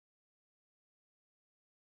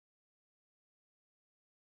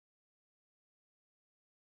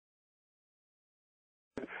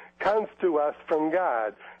comes to us from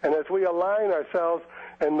God. And as we align ourselves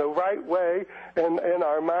in the right way and in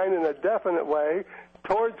our mind in a definite way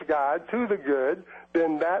towards God, to the good,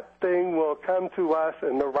 then that thing will come to us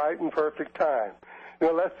in the right and perfect time.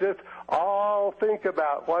 Let's just all think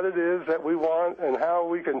about what it is that we want and how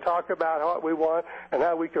we can talk about what we want and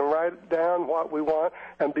how we can write down what we want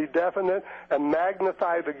and be definite and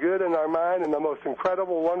magnify the good in our mind in the most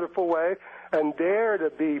incredible, wonderful way and dare to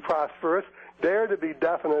be prosperous, dare to be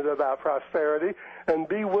definite about prosperity, and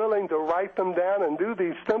be willing to write them down and do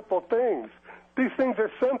these simple things. These things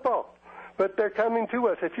are simple, but they're coming to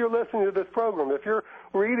us. If you're listening to this program, if you're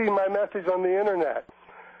reading my message on the Internet,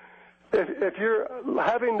 if you're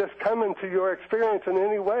having this come into your experience in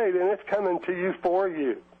any way, then it's coming to you for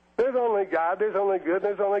you. There's only God, there's only good,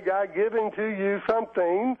 there's only God giving to you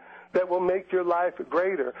something that will make your life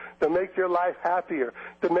greater, to make your life happier,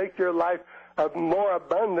 to make your life a more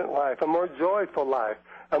abundant life, a more joyful life,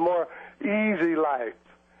 a more easy life.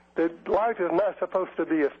 That life is not supposed to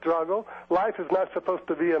be a struggle. Life is not supposed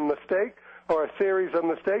to be a mistake or a series of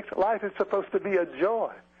mistakes. Life is supposed to be a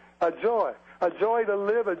joy, a joy. A joy to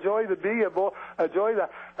live, a joy to be able, a joy to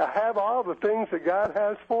have all the things that God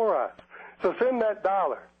has for us. So send that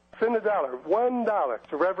dollar. Send $1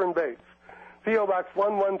 to Rev Bates, P.O. Box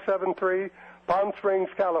 1173, Palm Springs,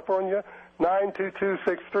 California,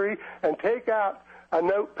 92263, and take out a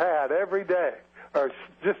notepad every day, or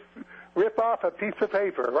just rip off a piece of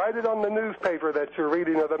paper. Write it on the newspaper that you're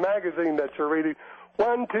reading or the magazine that you're reading.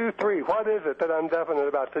 1, 2, 3. What is it that I'm definite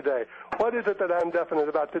about today? What is it that I'm definite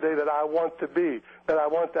about today that I want to be, that I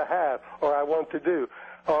want to have, or I want to do,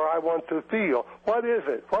 or I want to feel? What is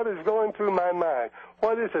it? What is going through my mind?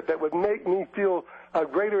 What is it that would make me feel a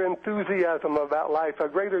greater enthusiasm about life, a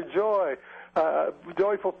greater joy,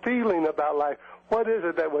 joyful feeling about life? What is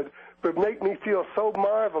it that would make me feel so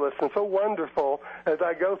marvelous and so wonderful as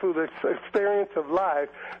I go through this experience of life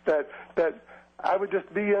that I would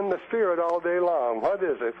just be in the Spirit all day long? What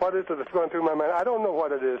is it? What is it that's going through my mind? I don't know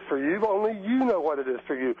what it is for you. Only you know what it is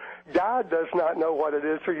for you. God does not know what it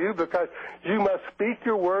is for you, because you must speak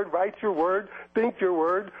your word, write your word, think your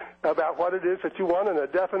word about what it is that you want in a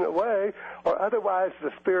definite way, or otherwise the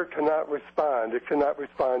Spirit cannot respond. It cannot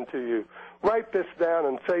respond to you. Write this down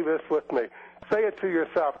and say this with me. Say it to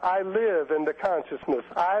yourself. I live in the consciousness.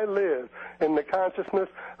 I live in the consciousness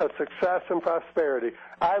of success and prosperity.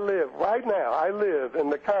 I live, right now, I live in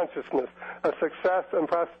the consciousness of success and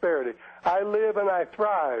prosperity. I live and I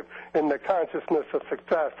thrive in the consciousness of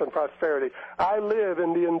success and prosperity. I live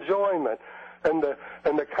in the enjoyment and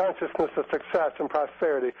the consciousness of success and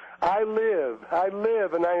prosperity. I live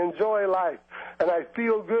and I enjoy life, and I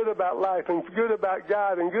feel good about life and good about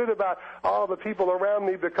God and good about all the people around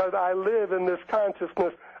me, because I live in this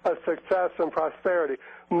consciousness of success and prosperity.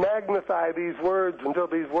 Magnify these words until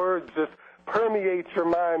these words just permeate your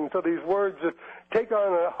mind, until these words just take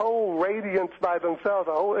on a whole radiance by themselves,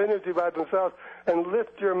 a whole energy by themselves, and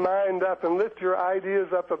lift your mind up and lift your ideas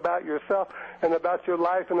up about yourself and about your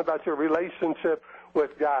life and about your relationship with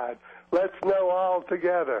God. Let's know all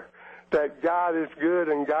together that God is good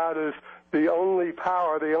and God is the only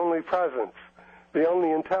power, the only presence, the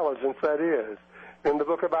only intelligence that is. In the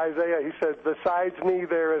book of Isaiah, he says, besides me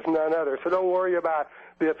there is none other. So don't worry about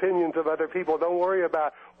the opinions of other people. Don't worry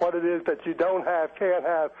about what it is that you don't have, can't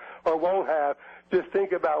have, or won't have. Just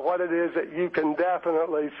think about what it is that you can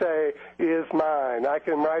definitely say is mine. I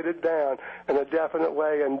can write it down in a definite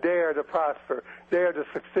way and dare to prosper, dare to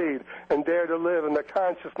succeed, and dare to live in the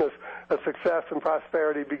consciousness of success and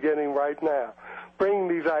prosperity beginning right now. Bring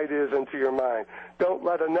these ideas into your mind. Don't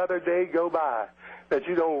let another day go by that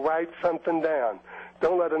you don't write something down.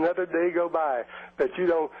 Don't let another day go by that you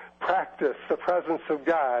don't practice the presence of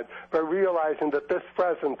God by realizing that this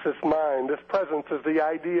presence is mine. This presence is the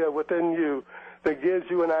idea within you that gives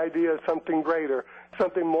you an idea of something greater,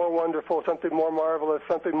 something more wonderful, something more marvelous,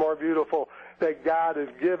 something more beautiful that God has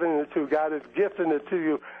given it to. God has gifted it to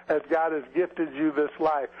you as God has gifted you this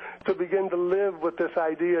life. So begin to live with this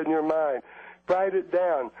idea in your mind. Write it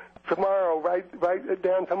down. Tomorrow, write it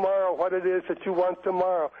down tomorrow, what it is that you want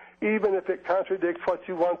tomorrow, even if it contradicts what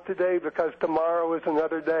you want today, because tomorrow is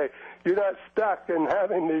another day. You're not stuck in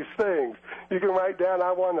having these things. You can write down,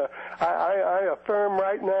 I affirm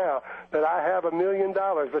right now that I have $1 million,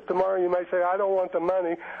 but tomorrow you may say, I don't want the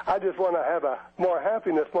money, I just want to have more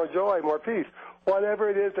happiness, more joy, more peace.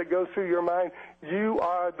 Whatever it is that goes through your mind, you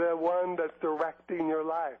are the one that's directing your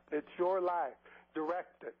life. It's your life.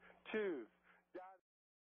 Direct it. Choose.